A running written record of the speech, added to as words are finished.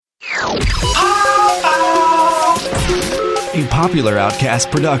a popular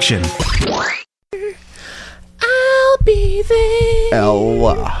Outcast production. I'll be there.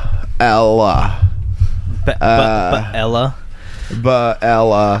 Ella. Ella.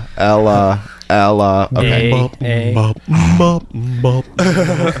 Okay.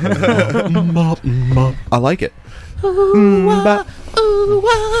 I like it.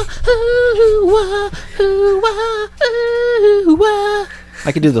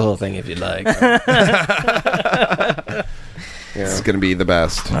 I could do the whole thing if you'd like. It's going to be the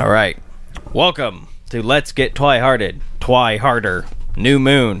best. All right. Welcome to Let's Get Twi-Hearted. Twi-Harder. New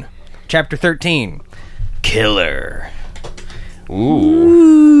Moon. Chapter 13. Killer.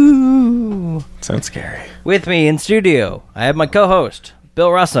 Ooh. Sounds scary. With me in studio, I have my co-host, Bill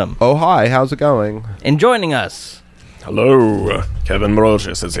Russum. Oh, hi. How's it going? And joining us, Hello. Kevin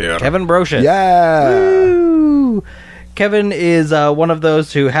Brocious is here. Kevin Brocious. Yeah. Woo! Kevin is one of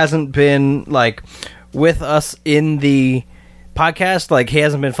those who hasn't been, like, with us in the podcast. Like, he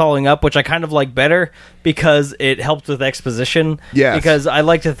hasn't been following up, which I kind of like better because it helps with exposition. Yes. Because I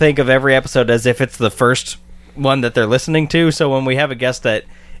like to think of every episode as if it's the first one that they're listening to. So when we have a guest that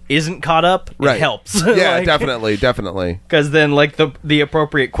isn't caught up, Right. it helps. Yeah, Like, definitely. because then, like, the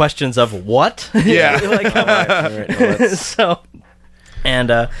appropriate questions of what? Yeah. Like, come on. So, and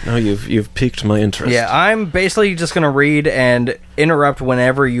No, you've piqued my interest. yeah, I'm basically just gonna read and interrupt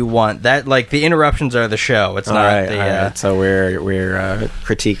whenever you want. That, like, the interruptions are the show. It's All not right, the. all right. So we're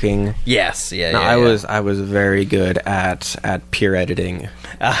critiquing. Yes, yeah, No, yeah. I was very good at peer editing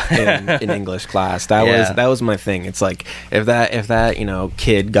in English class. That was my thing. It's like if that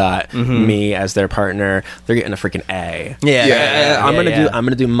kid got me as their partner, they're getting a freaking A. I'm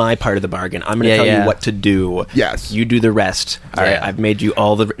gonna do my part of the bargain. I'm gonna tell you what to do. Yes. You do the rest. All right. I've made you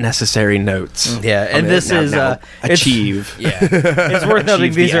all the necessary notes. Yeah, and this is achieve. It's worth noting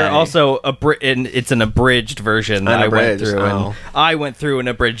Achieve these the are A. also it's an abridged version that Unabridged, I went through and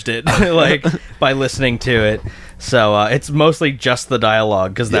abridged it like by listening to it. So it's mostly just the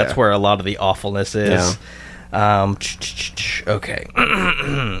dialogue because that's where a lot of the awfulness is. Yeah. Okay,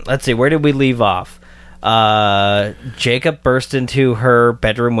 let's see. Where did we leave off? Jacob burst into her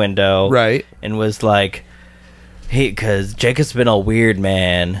bedroom window, Right. and was like, because Jacob's been all weird,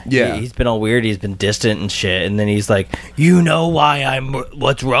 man. Yeah. He's been all weird. He's been distant and shit. And then he's like, you know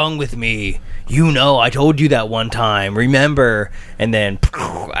what's wrong with me? You know, I told you that one time. Remember? And then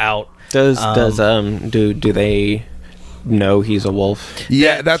out. Do they know he's a wolf?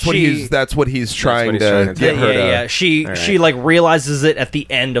 Yeah, that's what he's trying to get her to. Yeah. She like realizes it at the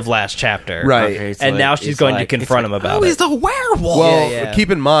end of last chapter. Right. Okay, it's And like- now she's it's going like- to confront him about it. he's the werewolf. Well, Yeah. keep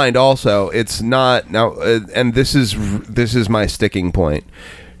in mind also, it's not now, and this is my sticking point.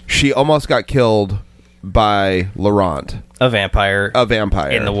 She almost got killed by Laurent, A vampire.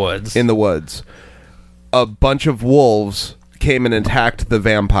 In the woods. In the woods, a bunch of wolves came and attacked the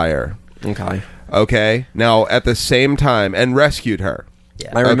vampire. Okay. Okay, now at the same time, and rescued her.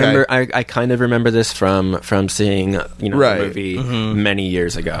 Yeah. I remember. I kind of remember this from seeing Right. the movie many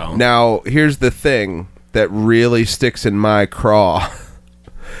years ago. Now, here's the thing that really sticks in my craw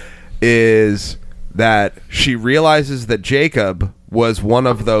is that she realizes that Jacob was one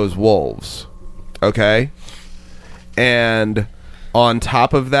of those wolves. Okay? And on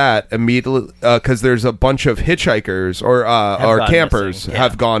top of that, immediately, because there's a bunch of hitchhikers or gone campers missing, yeah.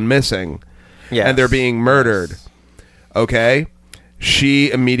 have gone missing. Yes. And they're being murdered. Yes. Okay? She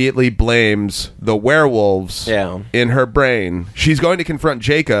immediately blames the werewolves in her brain. She's going to confront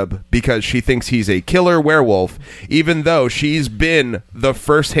Jacob because she thinks he's a killer werewolf, even though she's been the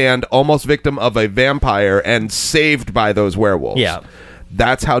first-hand almost victim of a vampire and saved by those werewolves. Yeah.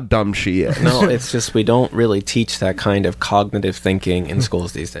 That's how dumb she is. No, it's just we don't really teach that kind of cognitive thinking in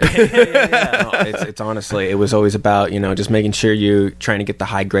schools these days. No, it's honestly, it was always about just making sure you're trying to get the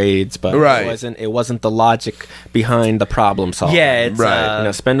high grades, but Right. it wasn't the logic behind the problem solving. Yeah, it's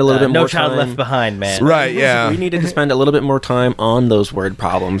Right. spend a little bit No more Child time. Left Behind, man. Right, yeah. We needed to spend a little bit more time on those word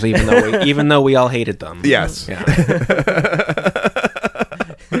problems, even though we all hated them. Yes. Yeah.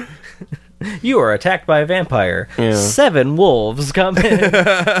 You are attacked by a vampire. Yeah. 7 wolves come in.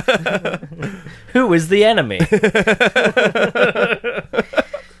 Who is the enemy?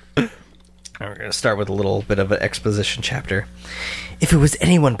 We're going to start with a little bit of an exposition chapter. If it was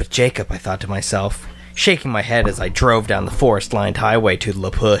anyone but Jacob, I thought to myself, shaking my head as I drove down the forest-lined highway to La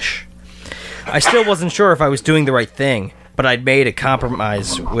Push. I still wasn't sure if I was doing the right thing, but I'd made a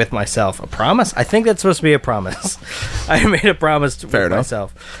compromise with myself. A promise? I think that's supposed to be a promise. I made a promise with enough.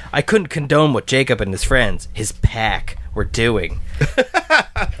 myself. I couldn't condone what Jacob and his friends, his pack, were doing.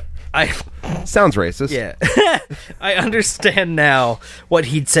 Sounds racist. Yeah. I understand now what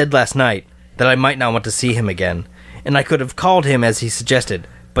he'd said last night, that I might not want to see him again. and I could have called him as he suggested,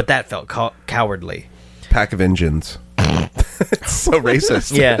 but that felt cowardly. Pack of Injuns. It's so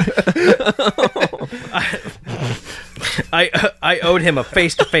racist. Yeah. I owed him a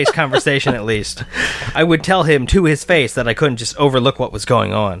face-to-face conversation at least. I would tell him to his face that I couldn't just overlook what was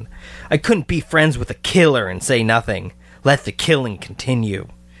going on. I couldn't be friends with a killer and say nothing. Let the killing continue.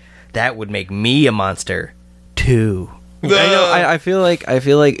 That would make me a monster, too. I know. I feel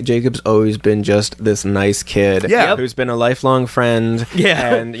like Jacob's always been just this nice kid, who's been a lifelong friend.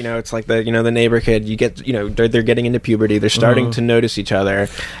 Yeah, and it's like the neighbor kid. You get they're getting into puberty. They're starting to notice each other,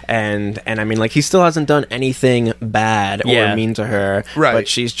 and I mean, like, he still hasn't done anything bad or mean to her, right? But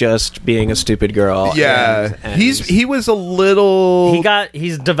she's just being a stupid girl. Yeah, and he was a little.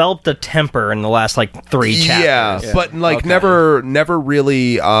 He's developed a temper in the last 3 chapters. Yeah, but never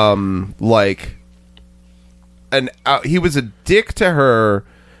really like. And he was a dick to her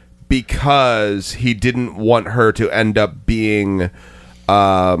because he didn't want her to end up being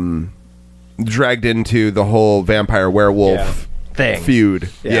dragged into the whole vampire werewolf thing feud.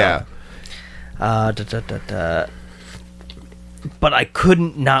 Yeah. But I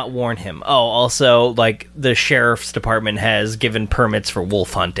couldn't not warn him. Oh, also, the sheriff's department has given permits for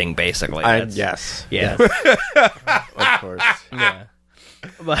wolf hunting, basically. Yes. Yeah. Of course. Yeah.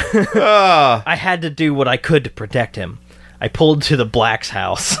 But I had to do what I could to protect him. I pulled to the Black's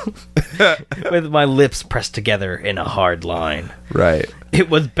house with my lips pressed together in a hard line. Right. It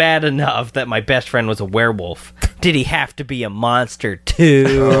was bad enough that my best friend was a werewolf. Did he have to be a monster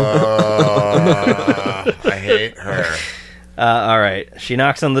too? I hate her. All right. She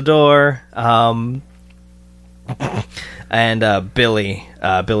knocks on the door, and Billy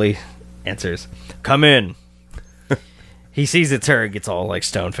answers. Come in. He sees it's her and gets all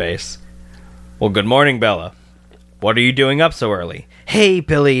stone-faced. Well, good morning, Bella. What are you doing up so early? Hey,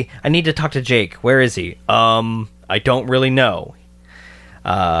 Billy, I need to talk to Jake. Where is he? I don't really know.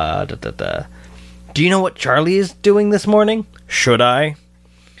 Do you know what Charlie is doing this morning? Should I?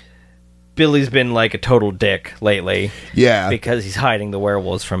 Billy's been a total dick lately. Yeah. Because he's hiding the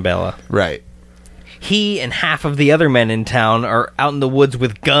werewolves from Bella. Right. He and half of the other men in town are out in the woods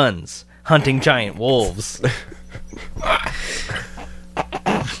with guns, hunting giant wolves.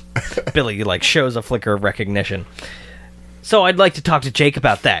 Billy shows a flicker of recognition. So I'd like to talk to Jake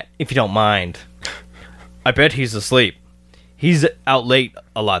about that, if you don't mind. I bet he's asleep. He's out late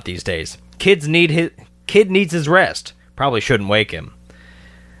a lot these days. Kid needs his rest. Probably shouldn't wake him.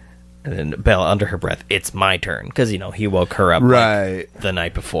 And then Bella, under her breath, it's my turn. Because, he woke her up the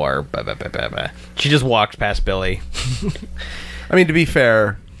night before. Bah, bah, bah, bah, bah. She just walked past Billy. I mean, to be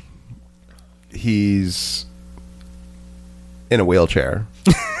fair, he's in a wheelchair.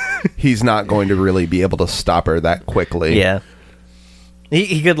 He's not going to really be able to stop her that quickly. Yeah.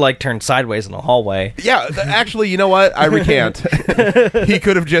 He could turn sideways in the hallway. Yeah, actually, you know what? I recant. He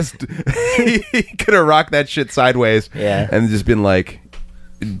could have just he could have rocked that shit sideways and just been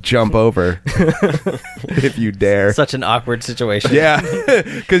jump over if you dare. Such an awkward situation. Yeah,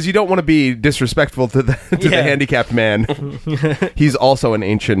 because you don't want to be disrespectful to the handicapped man. He's also an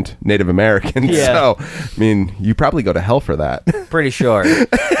ancient Native American, so I mean, you probably go to hell for that. Pretty sure.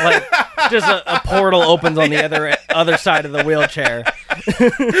 Just a portal opens on the other side of the wheelchair.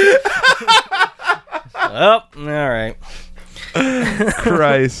 Oh, all right.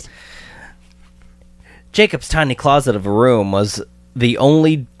 Christ. Jacob's tiny closet of a room was the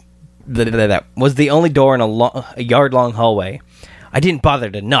only door in a yard-long hallway. I didn't bother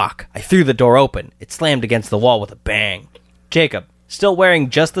to knock. I threw the door open. It slammed against the wall with a bang. Jacob, still wearing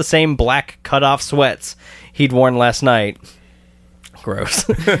just the same black cut-off sweats he'd worn last night, gross,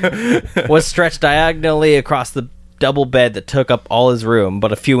 was stretched diagonally across the double bed that took up all his room,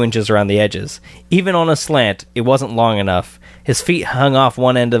 but a few inches around the edges. Even on a slant, it wasn't long enough. His feet hung off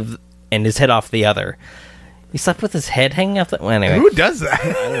one end and his head off the other. He slept with his head hanging off the... Well, anyway. Who does that?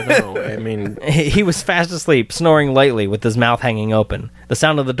 I don't know. I mean... He was fast asleep, snoring lightly with his mouth hanging open. The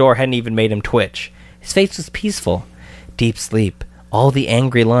sound of the door hadn't even made him twitch. His face was peaceful. Deep sleep. All the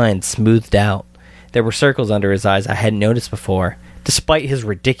angry lines smoothed out. There were circles under his eyes I hadn't noticed before. Despite his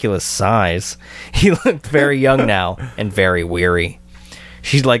ridiculous size, he looked very young now and very weary.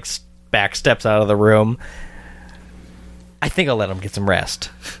 She back steps out of the room. I think I'll let him get some rest.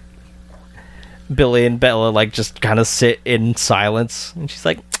 Billy and Bella just kind of sit in silence, and she's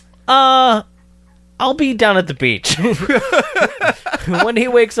like, I'll be down at the beach. When he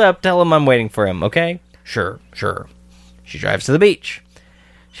wakes up, tell him I'm waiting for him, okay? Sure. She drives to the beach.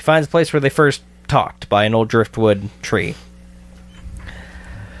 She finds a place where they first talked by an old driftwood tree.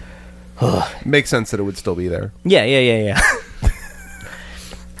 Makes sense that it would still be there. Yeah.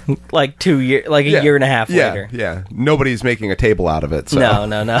 Like 2 years, like a year and a half later. Yeah. Nobody's making a table out of it. So.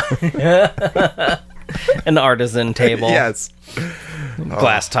 No. An artisan table. Yes.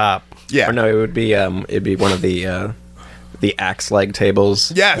 Glass top. Yeah. Or no, it'd be one of the axe leg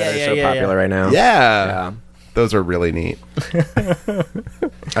tables. Yes. That are so popular right now. Yeah. Those are really neat.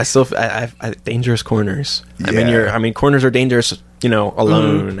 I dangerous corners. Yeah. I mean, corners are dangerous,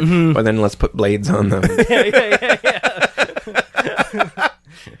 alone. Mm-hmm. But then let's put blades on them.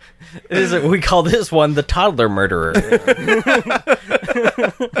 We call this one the toddler murderer.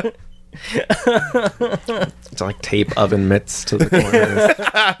 It's like tape oven mitts to the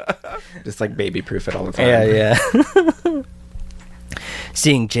corners. Just like baby proof it all the time. Yeah.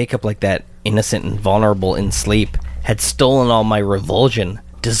 Seeing Jacob like that, innocent and vulnerable in sleep, had stolen all my revulsion,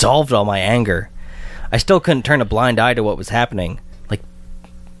 dissolved all my anger. I still couldn't turn a blind eye to what was happening.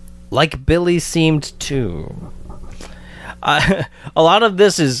 Like Billy seemed to. A lot of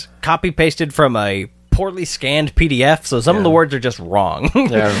this is copy-pasted from a poorly scanned PDF, so some of the words are just wrong.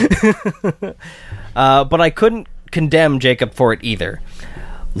 But I couldn't condemn Jacob for it either.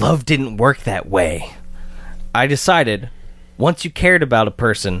 Love didn't work that way. I decided, once you cared about a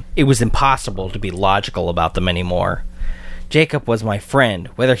person, it was impossible to be logical about them anymore. Jacob was my friend,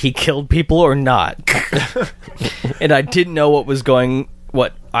 whether he killed people or not. And I didn't know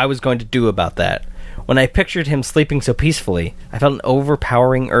what I was going to do about that. When I pictured him sleeping so peacefully, I felt an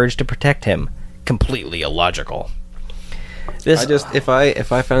overpowering urge to protect him. Completely illogical. If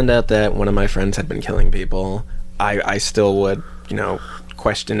I found out that one of my friends had been killing people, I still would,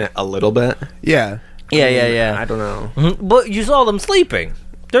 question it a little bit. Yeah. Yeah. I don't know. Mm-hmm. But you saw them sleeping.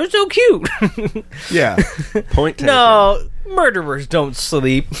 They're so cute. Yeah. Point taken. No, murderers don't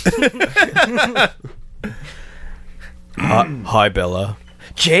sleep. Hi, Bella.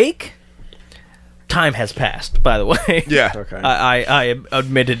 Jake? Time has passed, by the way. Yeah. Okay. I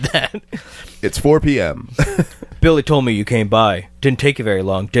admitted that. It's 4 p.m. Billy told me you came by. Didn't take you very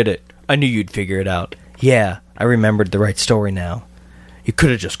long, did it? I knew you'd figure it out. Yeah, I remembered the right story now. You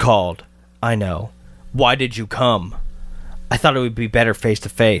could have just called. I know. Why did you come? I thought it would be better face to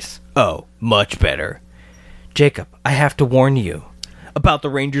face. Oh, much better. Jacob, I have to warn you. About the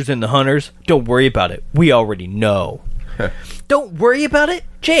Rangers and the Hunters, don't worry about it. We already know. Don't worry about it?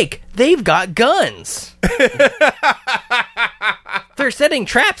 Jake, they've got guns. They're setting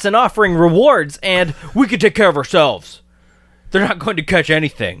traps and offering rewards, and we can take care of ourselves. They're not going to catch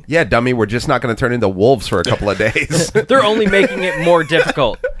anything. Yeah, dummy, we're just not going to turn into wolves for a couple of days. They're only making it more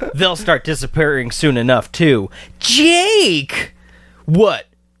difficult. They'll start disappearing soon enough, too. Jake! What?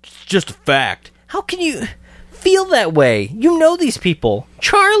 It's just a fact. How can you feel that way? You know these people.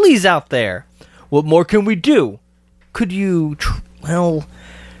 Charlie's out there. What more can we do? Could you,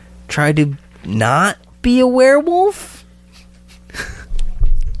 try to not be a werewolf?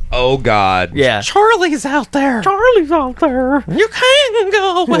 Oh, God. Yeah. Charlie's out there. Charlie's out there. You can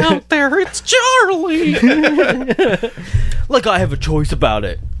go out there. It's Charlie. Like I have a choice about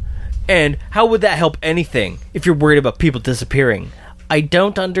it. And how would that help anything if you're worried about people disappearing? I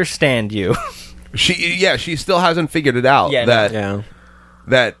don't understand you. She still hasn't figured it out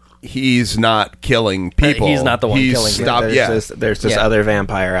that he's not killing people. He's not the one killing people. There's this other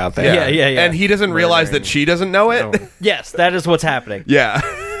vampire out there. Yeah. And he doesn't realize that she doesn't know it. No. Yes, that is what's happening. Yeah.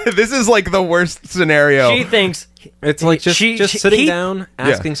 This is like the worst scenario. She thinks It's like just sitting down,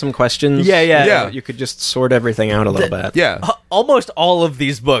 asking some questions. Yeah. You could just sort everything out a little bit. Yeah. almost all of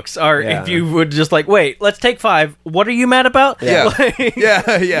these books are, if you would just wait, let's take 5. What are you mad about? Yeah.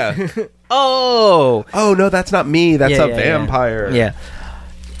 Yeah. Oh, no, that's not me. That's a yeah. vampire. Yeah.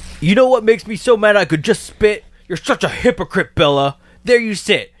 You know what makes me so mad I could just spit? You're such a hypocrite, Bella. There you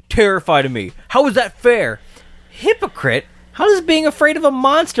sit, terrified of me. How is that fair? Hypocrite? How does being afraid of a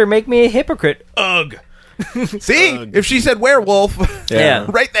monster make me a hypocrite? Ugh. See? If she said werewolf, Yeah.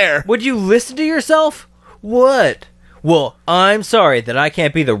 right there. Would you listen to yourself? What? Well, I'm sorry that I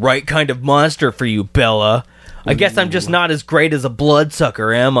can't be the right kind of monster for you, Bella. I guess I'm just not as great as a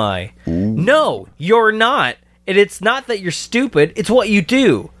bloodsucker, am I? No, you're not. And it's not that you're stupid, it's what you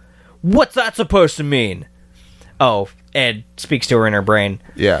do. What's that supposed to mean? Oh, Ed speaks to her in her brain.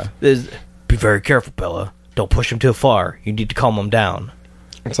 Yeah. Be very careful, Bella. Don't push him too far. You need to calm him down.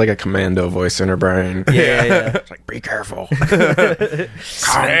 It's like a commando voice in her brain. Yeah. It's like, be careful.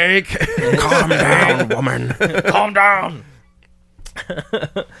 Snake. Calm down, woman. Calm down.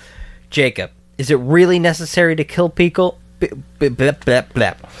 Jacob, is it really necessary to kill people?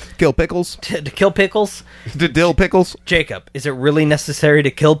 Kill pickles? To kill pickles? To dill pickles? Jacob, is it really necessary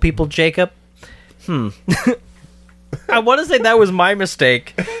to kill people, Jacob? I want to say that was my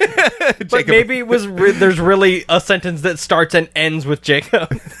mistake. But maybe it was there's really a sentence that starts and ends with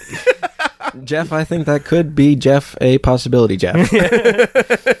Jacob. Jeff, I think that could be Jeff, a possibility, Jeff.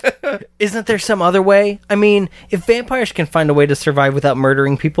 Isn't there some other way? I mean, if vampires can find a way to survive without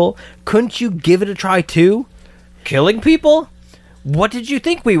murdering people, couldn't you give it a try too? Killing people? What did you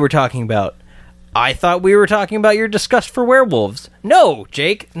think we were talking about? I thought we were talking about your disgust for werewolves. No,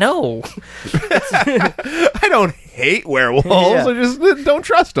 Jake, no. I don't hate werewolves. Yeah. I just don't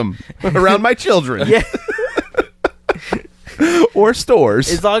trust them around my children. Yeah. Or stores.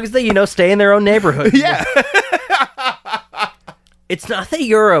 As long as they, stay in their own neighborhood. Yeah. It's not that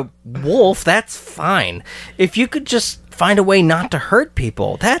you're a wolf. That's fine. If you could just find a way not to hurt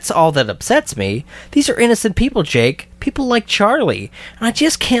people, that's all that upsets me. These are innocent people, Jake. People like Charlie. And I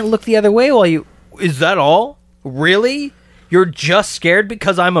just can't look the other way while you... Is that all? Really? You're just scared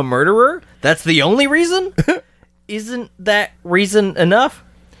because I'm a murderer? That's the only reason? Isn't that reason enough?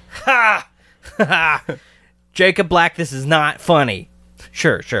 Ha! Ha! Jacob Black, this is not funny.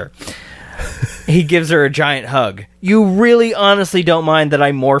 Sure. He gives her a giant hug. You really honestly don't mind that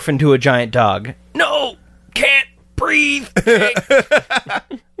I morph into a giant dog? No! Can't breathe!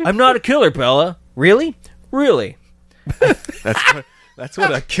 I'm not a killer, Bella. Really? Really? That's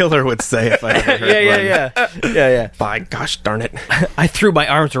what a killer would say if I ever heard one. Yeah. By gosh darn it. I threw my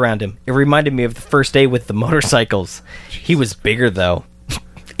arms around him. It reminded me of the first day with the motorcycles. He was bigger, though.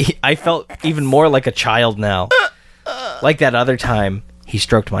 I felt even more like a child now. Like that other time, he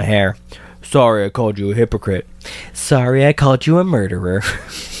stroked my hair. Sorry I called you a hypocrite. Sorry I called you a murderer.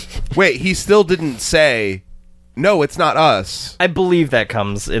 Wait, he still didn't say, no, it's not us. I believe that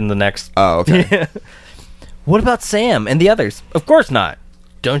comes in the next... Oh, okay. What about Sam and the others? Of course not.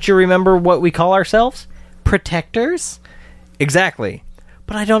 Don't you remember what we call ourselves? Protectors? Exactly.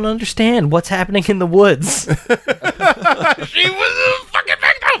 But I don't understand what's happening in the woods. She was a fucking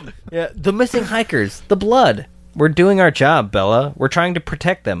victim! Yeah, the missing hikers, the blood. We're doing our job, Bella. We're trying to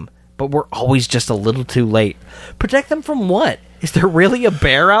protect them, but we're always just a little too late. Protect them from what? Is there really a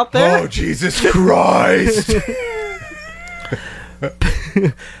bear out there? Oh, Jesus Christ!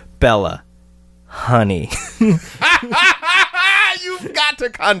 Bella. Honey. You've got to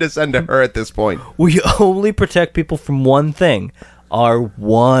condescend to her at this point. We only protect people from one thing. Our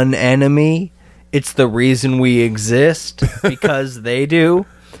one enemy. It's the reason we exist. Because they do.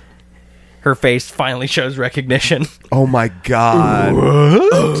 Her face finally shows recognition. Oh my God.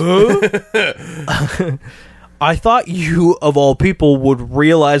 I thought you, of all people, would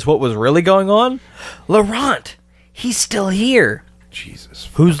realize what was really going on. Laurent. He's still here. Jesus.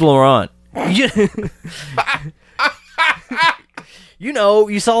 Who's Laurent?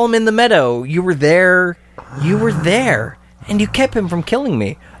 You saw him in the meadow. You were there. And you kept him from killing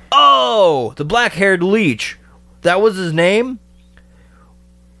me. Oh, the black-haired leech. That was his name?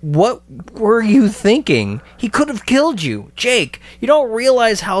 What were you thinking? He could have killed you. Jake, you don't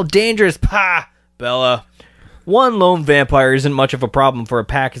realize how dangerous... Bella. One lone vampire isn't much of a problem for a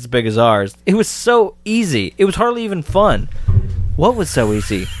pack as big as ours. It was so easy. It was hardly even fun. What was so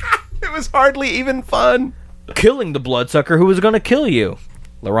easy? It was hardly even fun. Killing the bloodsucker who was going to kill you.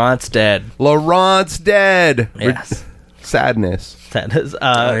 Laurent's dead. Yes. Sadness.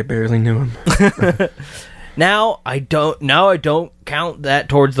 I barely knew him. Now I don't count that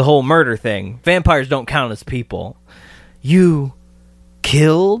towards the whole murder thing. Vampires don't count as people. You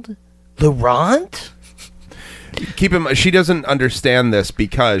killed Laurent? Keep in mind, she doesn't understand this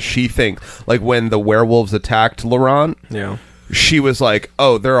because she thinks, like, when the werewolves attacked Laurent, she was like,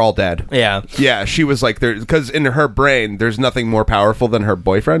 oh, they're all dead. Yeah. Yeah, she was like, because in her brain, there's nothing more powerful than her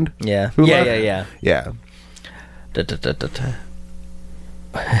boyfriend. Yeah. Yeah.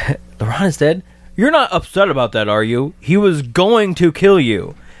 Laurent is dead? You're not upset about that, are you? He was going to kill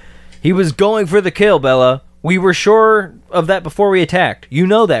you. He was going for the kill, Bella. We were sure of that before we attacked. You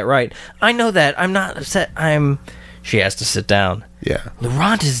know that, right? I know that. I'm not upset. She has to sit down. Yeah.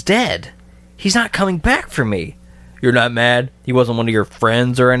 Laurent is dead. He's not coming back for me. You're not mad? He wasn't one of your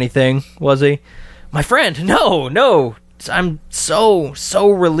friends or anything, was he? My friend? No. I'm so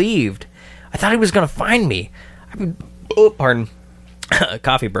relieved. I thought he was going to find me. Pardon.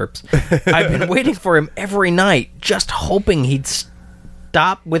 Coffee burps. I've been waiting for him every night, just hoping he'd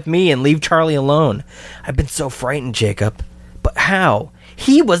stop with me and leave Charlie alone. I've been so frightened, Jacob. But how?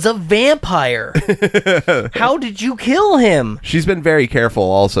 He was a vampire. How did you kill him? She's been very careful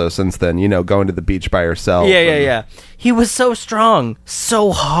also since then, going to the beach by herself. Yeah. He was so strong,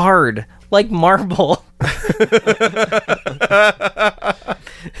 so hard, like marble.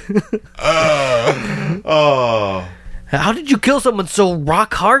 How did you kill someone so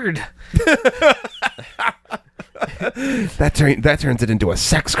rock hard? That turns it into a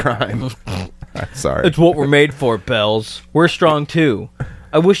sex crime. Sorry. It's what we're made for, Bells. We're strong too.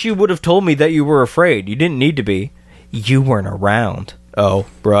 I wish you would have told me that you were afraid. You didn't need to be. You weren't around. Oh,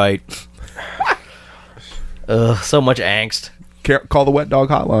 right. Ugh, so much angst. Call the wet dog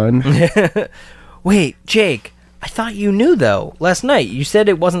hotline. Wait, Jake, I thought you knew, though. Last night, you said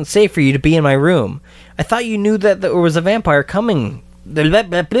it wasn't safe for you to be in my room. I thought you knew that there was a vampire coming.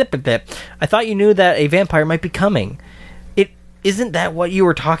 I thought you knew that a vampire might be coming. Isn't that what you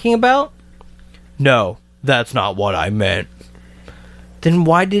were talking about? No, that's not what I meant. Then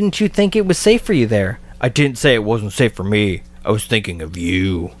why didn't you think it was safe for you there? I didn't say it wasn't safe for me. I was thinking of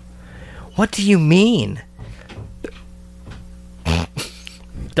you. What do you mean?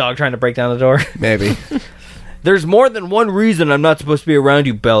 Dog trying to break down the door? Maybe. There's more than one reason I'm not supposed to be around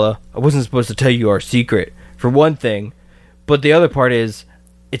you, Bella. I wasn't supposed to tell you our secret, for one thing. But the other part is,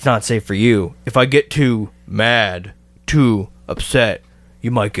 it's not safe for you. If I get too mad, too upset,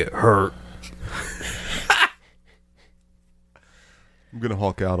 you might get hurt. I'm gonna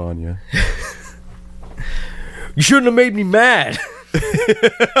Hulk out on you. You shouldn't have made me mad.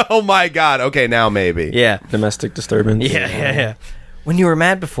 Oh my god. Okay, now maybe. Yeah. Domestic disturbance. Yeah. When you were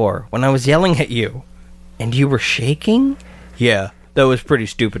mad before, when I was yelling at you, and you were shaking? Yeah, that was pretty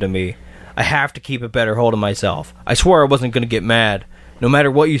stupid of me. I have to keep a better hold of myself. I swore I wasn't going to get mad, no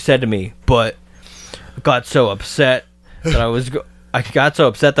matter what you said to me, but I got so upset that I was going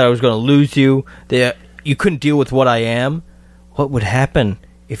to lose you, that you couldn't deal with what I am. What would happen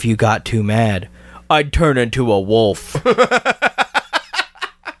if you got too mad? I'd turn into a wolf.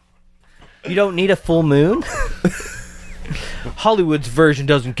 You don't need a full moon? Hollywood's version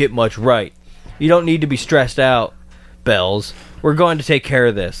doesn't get much right. You don't need to be stressed out, Bells. We're going to take care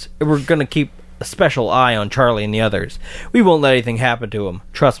of this. We're going to keep a special eye on Charlie and the others. We won't let anything happen to him.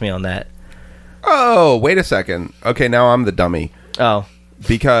 Trust me on that. Oh, wait a second. Okay, now I'm the dummy. Oh.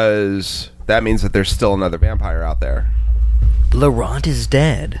 Because that means that there's still another vampire out there. Laurent is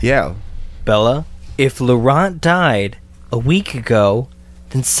dead. Yeah. Bella, if Laurent died a week ago,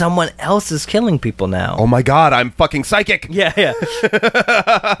 then someone else is killing people now. Oh my god, I'm fucking psychic! Yeah.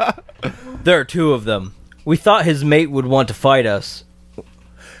 There are two of them. We thought his mate would want to fight us.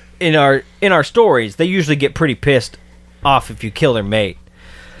 In our stories, they usually get pretty pissed off if you kill their mate.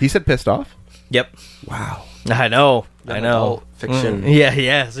 He said pissed off? Yep. Wow. I know. Fiction. Yeah.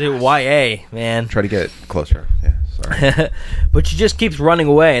 YA, man. Try to get closer. Yeah, sorry. But she just keeps running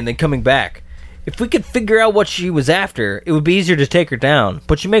away and then coming back. If we could figure out what she was after, it would be easier to take her down.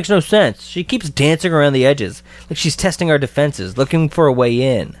 But she makes no sense. She keeps dancing around the edges, like she's testing our defenses, looking for a way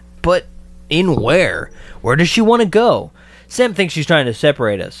in. But in where? Where does she want to go? Sam thinks she's trying to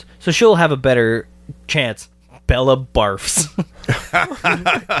separate us, so she'll have a better chance. Bella barfs.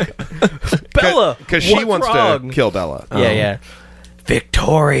 Bella! Because she wants to kill Bella. Yeah.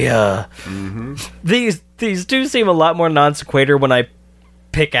 Victoria. Mm-hmm. These two seem a lot more non sequitur when I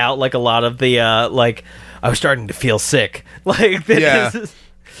pick out like a lot of the I was starting to feel sick.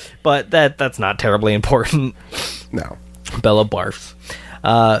 But that's not terribly important. No. Bella barfs.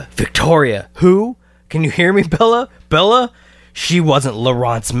 Victoria. Who? Can you hear me, Bella? Bella? She wasn't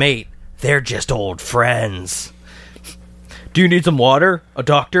Laurent's mate. They're just old friends. Do you need some water? A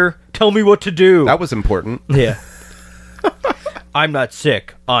doctor? Tell me what to do. That was important. Yeah. I'm not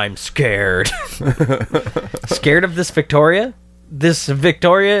sick. I'm scared. Scared of this Victoria? This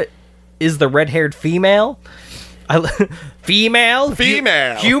Victoria is the red-haired female? Female?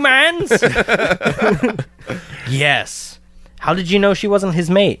 Humans? Yes. How did you know she wasn't his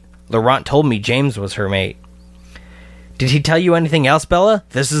mate? Laurent told me James was her mate. Did he tell you anything else, Bella?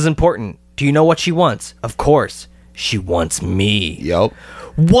 This is important. Do you know what she wants? Of course. She wants me. Yup.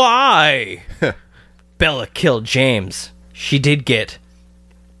 Why? Bella killed James. She did get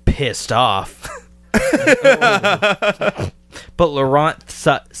pissed off. But Laurent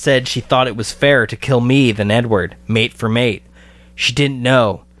said she thought it was fairer to kill me than Edward, mate for mate. She didn't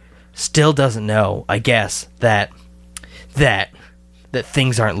know. Still doesn't know, I guess, that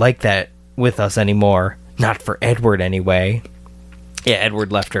things aren't like that with us anymore. Not for Edward, anyway. Yeah,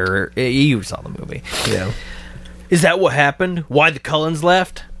 Edward left her. You saw the movie. Yeah. Is that what happened? Why the Cullens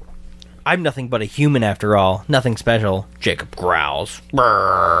left? I'm nothing but a human after all. Nothing special. Jacob growls.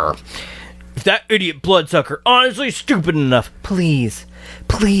 Brrr. If that idiot bloodsucker honestly stupid enough, please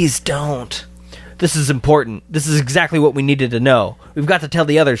don't. This is important. This is exactly what we needed to know. We've got to tell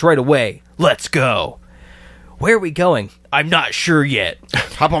the others right away. Let's go. Where are we going? I'm not sure yet.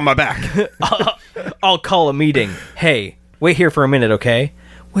 Hop on my back. I'll call a meeting. Hey, wait here for a minute, okay?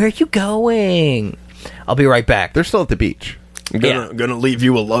 Where are you going? I'll be right back. They're still at the beach. I'm gonna leave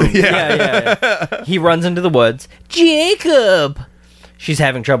you alone. Yeah. He runs into the woods. Jacob! She's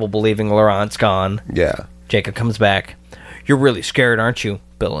having trouble believing Laurent's gone. Yeah. Jacob comes back. You're really scared, aren't you?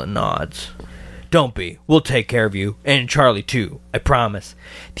 Bella nods. Don't be. We'll take care of you. And Charlie, too. I promise.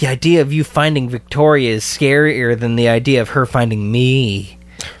 The idea of you finding Victoria is scarier than the idea of her finding me.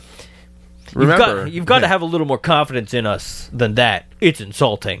 Remember, you've got to have a little more confidence in us than that. It's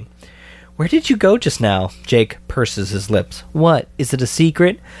insulting. Where did you go just now? Jake purses his lips. What? Is it a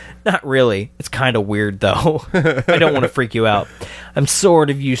secret? Not really. It's kind of weird, though. I don't want to freak you out. I'm sort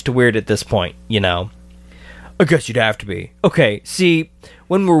of used to weird at this point, you know. I guess you'd have to be. Okay, see,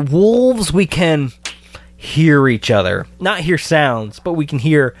 when we're wolves, we can hear each other. Not hear sounds, but we can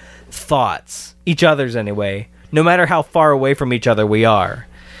hear thoughts. Each other's anyway. No matter how far away from each other we are.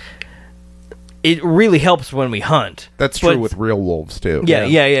 It really helps when we hunt. That's true with real wolves, too.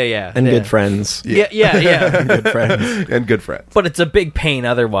 Yeah. And good friends. Yeah. Good friends. And good friends. But it's a big pain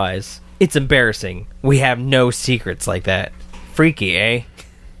otherwise. It's embarrassing. We have no secrets like that. Freaky, eh?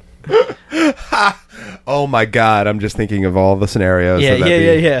 Oh my god, I'm just thinking of all the scenarios.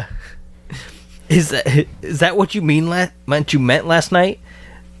 Yeah. Is that what you meant last night?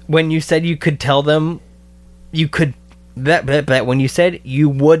 When you said you could tell them you could... That when you said you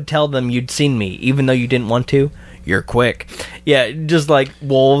would tell them you'd seen me, even though you didn't want to, you're quick. Yeah, just like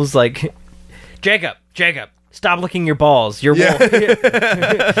wolves, like Jacob, stop licking your balls. You're wolf.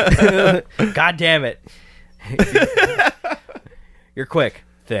 God damn it. You're quick.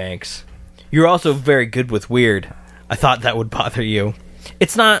 Thanks. You're also very good with weird. I thought that would bother you.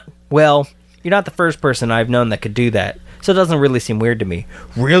 It's not, well, you're not the first person I've known that could do that, so it doesn't really seem weird to me.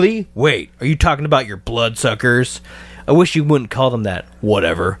 Really? Wait, are you talking about your bloodsuckers? I wish you wouldn't call them that.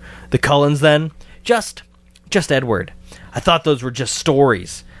 Whatever. The Cullens, then? Just Edward. I thought those were just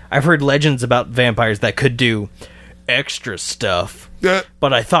stories. I've heard legends about vampires that could do extra stuff.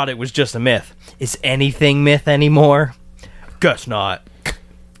 But I thought it was just a myth. Is anything myth anymore? Guess not.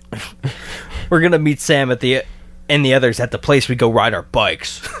 We're gonna meet Sam and the others at the place we go ride our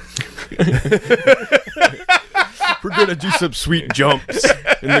bikes. We're gonna do some sweet jumps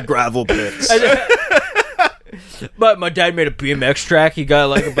in the gravel pits. But my dad made a BMX track. He got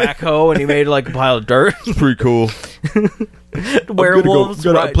like a backhoe and he made like a pile of dirt. It's pretty cool. Werewolves.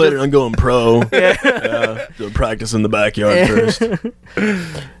 I played it on going pro. Doing practice in the backyard first.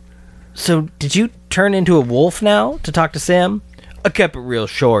 So, did you turn into a wolf now to talk to Sam? I kept it real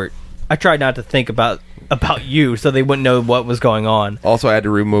short. I tried not to think about you so they wouldn't know what was going on. Also, I had to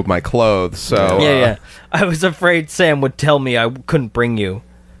remove my clothes, so... Yeah. I was afraid Sam would tell me I couldn't bring you.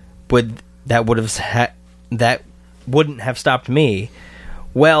 That wouldn't have stopped me.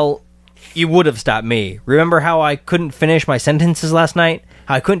 Well, you would have stopped me. Remember how I couldn't finish my sentences last night?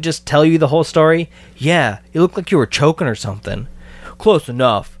 How I couldn't just tell you the whole story? Yeah, you looked like you were choking or something. Close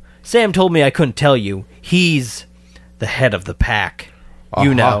enough. Sam told me I couldn't tell you. He's the head of the pack.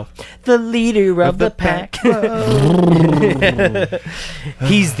 You know. The leader of the pack.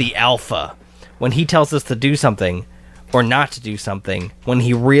 He's the alpha. When he tells us to do something, or not to do something, when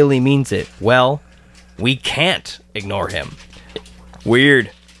he really means it, well, we can't ignore him.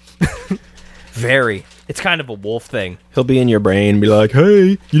 Weird. Very. It's kind of a wolf thing. He'll be in your brain and be like,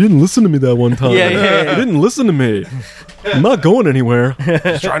 hey, you didn't listen to me that one time. Yeah. You didn't listen to me. I'm not going anywhere.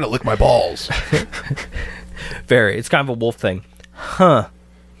 Just trying to lick my balls. Very. It's kind of a wolf thing. Huh.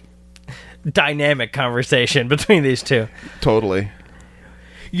 Dynamic conversation between these two. Totally.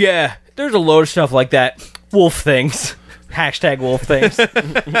 Yeah, there's a load of stuff like that. Wolf things. Hashtag wolf things.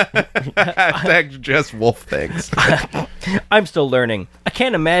 Hashtag just wolf things. I'm still learning. I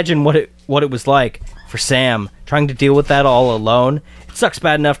can't imagine what it was like for Sam, trying to deal with that all alone. It sucks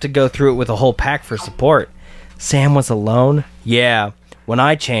bad enough to go through it with a whole pack for support. Sam was alone? Yeah. When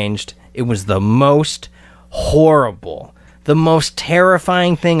I changed, it was the most horrible, the most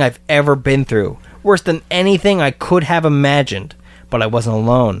terrifying thing I've ever been through. Worse than anything I could have imagined. But I wasn't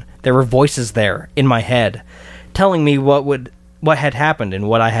alone. There were voices there, in my head, telling me what had happened and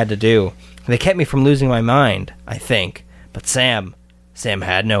what I had to do. They kept me from losing my mind, I think. But Sam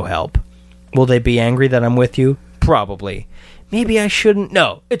had no help. Will they be angry that I'm with you? Probably. Maybe I shouldn't.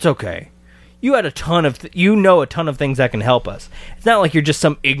 No, it's okay. You had a ton of things that can help us. It's not like you're just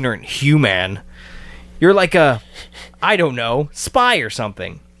some ignorant human. You're like a, I don't know, spy or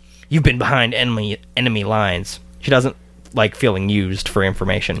something. You've been behind enemy lines. She doesn't like feeling used for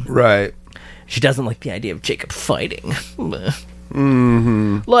information. Right. She doesn't like the idea of Jacob fighting.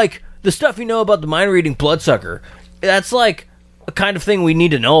 Mm-hmm. Like, the stuff you know about the mind-reading bloodsucker, that's like a kind of thing we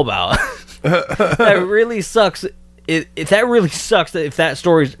need to know about. That really sucks. That really sucks if that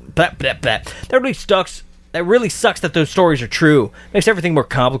story's... That really sucks That really sucks that those stories are true. Makes everything more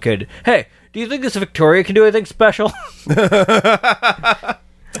complicated. Hey, do you think this Victoria can do anything special?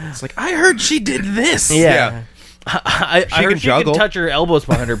 It's like, I heard she did this. Yeah. I heard she juggle. can touch her elbows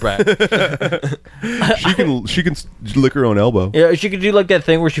behind her back. She can lick her own elbow. Yeah, she can do like that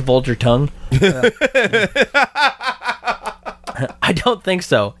thing where she folds her tongue. I don't think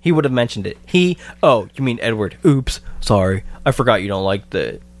so. He would have mentioned it. Oh, you mean Edward. Oops. Sorry. I forgot you don't like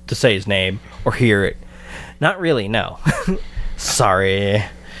to say his name or hear it. Not really, no. Sorry.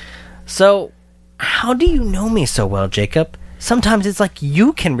 So, how do you know me so well, Jacob? Sometimes it's like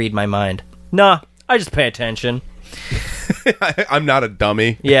you can read my mind. Nah, I just pay attention. I'm not a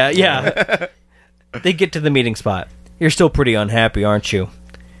dummy. Yeah. They get to the meeting spot. You're still pretty unhappy, aren't you?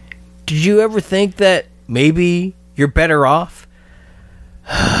 Did you ever think that maybe you're better off?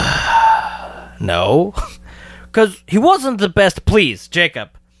 No. Because he wasn't the best. Please,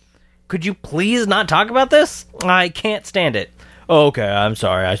 Jacob. Could you please not talk about this? I can't stand it. Okay, I'm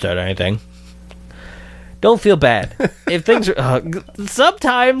sorry I said anything. Don't feel bad. If things are...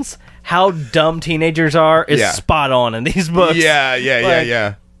 sometimes how dumb teenagers are is spot on in these books.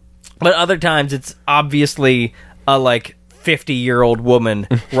 Yeah. But other times it's obviously a, 50-year-old woman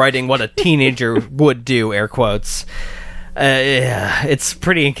writing what a teenager would do, air quotes. Yeah, it's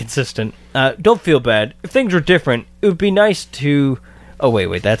pretty inconsistent. Don't feel bad. If things were different, it would be nice to... Oh,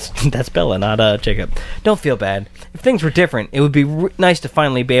 wait, that's Bella, not Jacob. Don't feel bad. If things were different, it would be nice to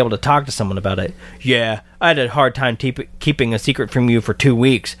finally be able to talk to someone about it. Yeah, I had a hard time keeping a secret from you for 2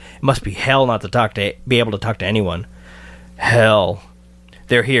 weeks. It must be hell not to be able to talk to anyone. Hell.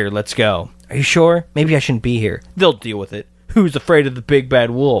 They're here, let's go. Are you sure? Maybe I shouldn't be here. They'll deal with it. Who's afraid of the big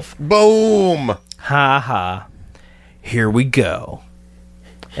bad wolf? Boom! Ha ha. Here we go.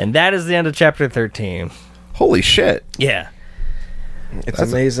 And that is the end of chapter 13. Holy shit. Yeah. It's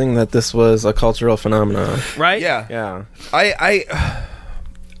amazing that this was a cultural phenomenon. Right? Yeah. I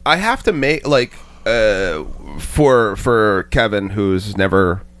have to make for Kevin who's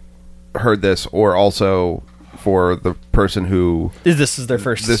never heard this, or also for the person who this is their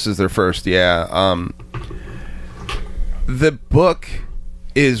first. Yeah. The book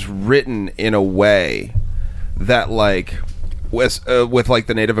is written in a way that with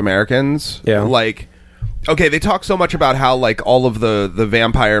the Native Americans, okay, they talk so much about how all of the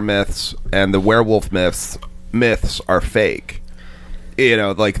vampire myths and the werewolf myths are fake.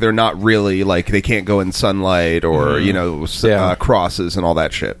 They're not really they can't go in sunlight or crosses and all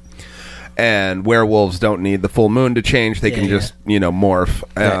that shit. And werewolves don't need the full moon to change; they can just morph.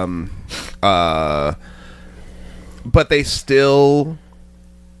 But they still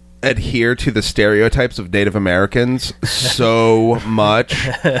adhere to the stereotypes of Native Americans so much.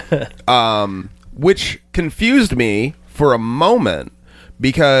 Which confused me for a moment,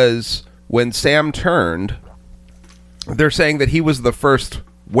 because when Sam turned, they're saying that he was the first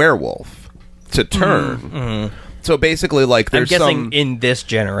werewolf to turn. Mm-hmm. So basically, there's I'm guessing in this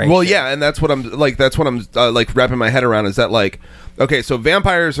generation. Well, yeah, and that's what I'm wrapping my head around, is that okay, so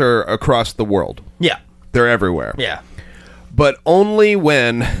vampires are across the world. Yeah, they're everywhere. Yeah, but only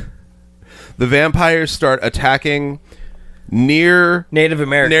when the vampires start attacking near Native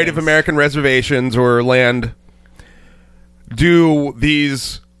American reservations or land, do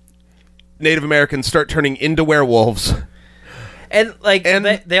these Native Americans start turning into werewolves. And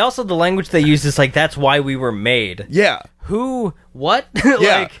they also, the language they use is that's why we were made. Yeah. Who? What?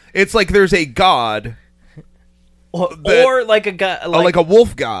 Yeah. It's there's a god. Or a god. Like a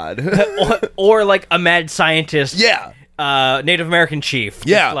wolf god. or a mad scientist. Yeah. Native American chief.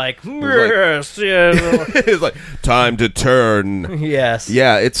 Yeah. Yes. It's time to turn. Yes.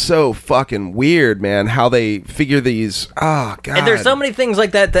 Yeah, it's so fucking weird, man, how they figure these. Oh, God. And there's so many things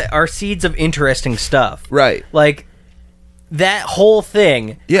like that are seeds of interesting stuff. Right. That whole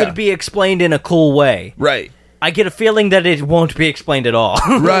thing could be explained in a cool way. Right. I get a feeling that it won't be explained at all.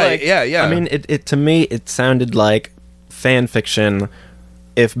 Right, yeah. I mean, it to me, it sounded like fan fiction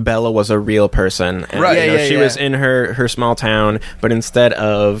if Bella was a real person. And, right. She was in her small town, but instead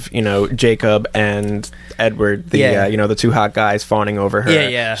of, Jacob and Edward, the two hot guys fawning over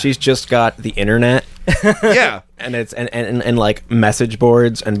her, she's just got the internet. Yeah. And it's and message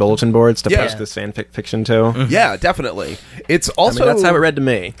boards and bulletin boards to post this fan fiction to. Mm-hmm. Yeah, definitely. It's also that's how it read to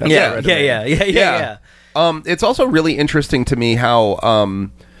me. Yeah. It's also really interesting to me how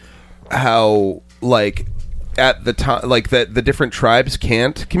at the time, the different tribes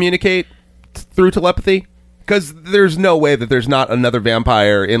can't communicate through telepathy, because there's no way that there's not another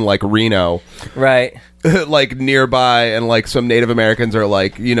vampire in like Reno, right? Like nearby, and like some Native Americans are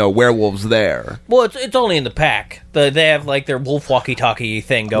like, you know, werewolves there. Well, it's only in the pack. They have like their wolf walkie-talkie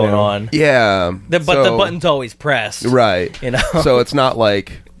thing going on. Yeah, but the button's always pressed, right? You know, so it's not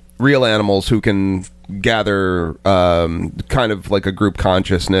like real animals who can gather kind of like a group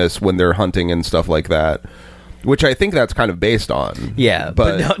consciousness when they're hunting and stuff like that. Which I think that's kind of based on. Yeah,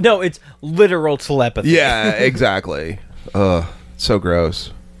 but no, it's literal telepathy. Yeah, exactly. Ugh, so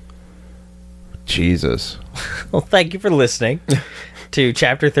gross. Jesus. Well, thank you for listening to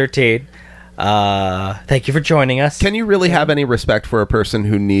Chapter 13. Thank you for joining us. Can you really have any respect for a person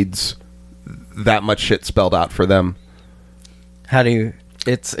who needs that much shit spelled out for them? How do you...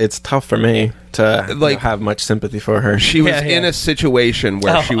 It's tough for me to like have much sympathy for her. She was in a situation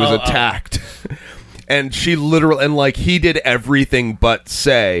where she was attacked. And she literally, and like he did everything but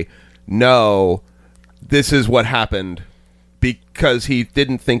say, no, this is what happened, because he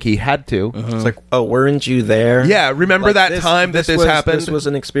didn't think he had to. It's like, oh, weren't you there? Yeah, remember like that time this happened? This was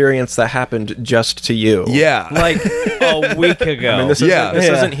an experience that happened just to you. Yeah. Like a week ago. I mean, this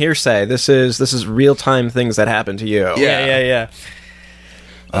isn't hearsay. This is real-time things that happened to you. Yeah.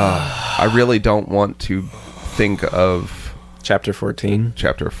 I really don't want to think of... Chapter 14.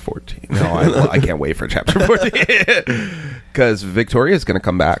 Chapter 14. No, I can't wait for Chapter 14. Because Victoria's going to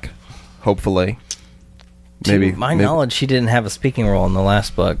come back. Hopefully. To my knowledge, she didn't have a speaking role in the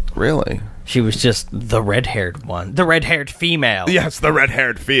last book. Really? She was just the red-haired one. The red-haired female. Yes, the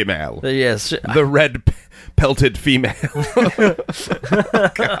red-haired female. Yes. The red-pelted female.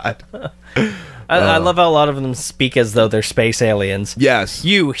 God. I love how a lot of them speak as though they're space aliens. Yes.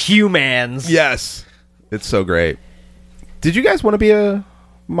 You humans. Yes. It's so great. Did you guys want to be a...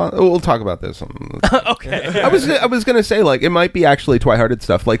 We'll talk about this. Okay. I was going to say, like, it might be actually Twi-Hearted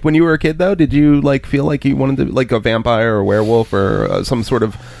stuff. Like, when you were a kid, though, did you, like, feel like you wanted to... Like, a vampire or a werewolf or some sort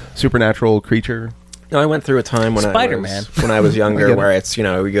of supernatural creature? No, I went through a time when Spider-Man. when I was younger where it's, you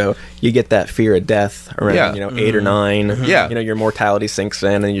know, you get that fear of death around, 8 or 9. Mm-hmm. Yeah. You know, your mortality sinks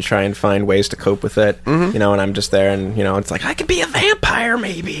in and you try and find ways to cope with it. Mm-hmm. You know, and I'm just there and, you know, it's like, I could be a vampire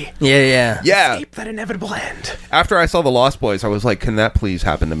maybe. Yeah. Escape that inevitable end. After I saw The Lost Boys, I was like, can that please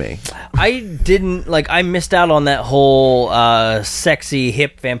happen to me? I missed out on that whole sexy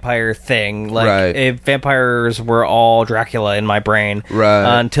hip vampire thing. Like, vampires were all Dracula in my brain.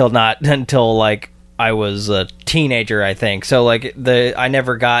 Right. Until like I was a teenager, I think. So like I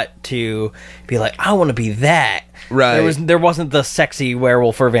never got to be like, I want to be that. Right. There wasn't the sexy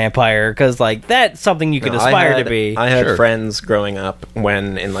werewolf or vampire, because like that's something you could aspire to be. I had friends growing up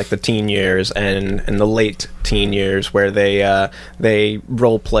when in like the teen years and in the late teen years where they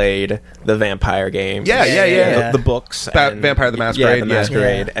role played the vampire game. Yeah. The books. Vampire the Masquerade. Yeah, the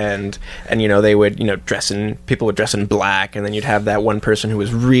Masquerade. And you know, they would, you know, people would dress in black, and then you'd have that one person who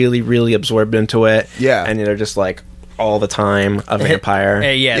was really, really absorbed into it. Yeah. And they're just like all the time a vampire.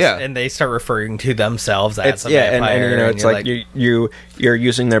 Yes, yeah. And they start referring to themselves as a vampire. And you know, it's like you're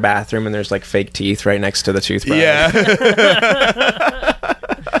using their bathroom and there's like fake teeth right next to the toothbrush. Yeah.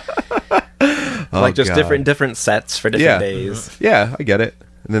 Like just different sets for different days. Yeah, I get it.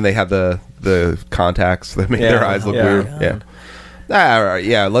 And then they have the contacts that make their eyes look weird. God. Yeah. All right.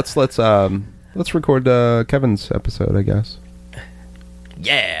 Yeah. Let's record Kevin's episode, I guess.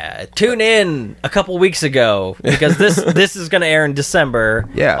 Yeah, tune in a couple weeks ago, because this is going to air in December.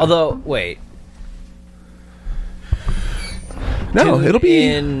 Yeah. Although, wait. No, it'll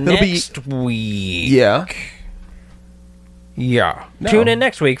be next week. Yeah. Yeah. No. Tune in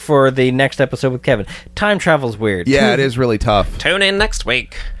next week for the next episode with Kevin. Time travel's weird. Yeah, it is really tough. Tune in next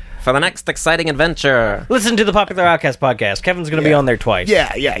week for the next exciting adventure. Listen to the Popular Outcast podcast. Kevin's going to be on there twice.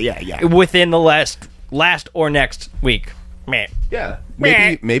 Yeah. Within the last or next week. Meh. Yeah.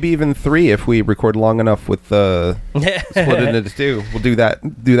 Maybe even 3 if we record long enough with the split it into 2. We'll do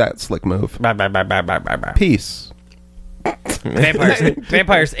that slick move. Bye. Peace.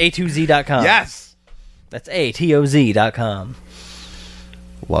 Vampires A2Z.com. Yes. That's ATOZ.com.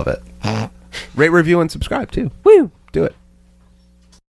 Love it. Rate, review, and subscribe too. Woo. Do it.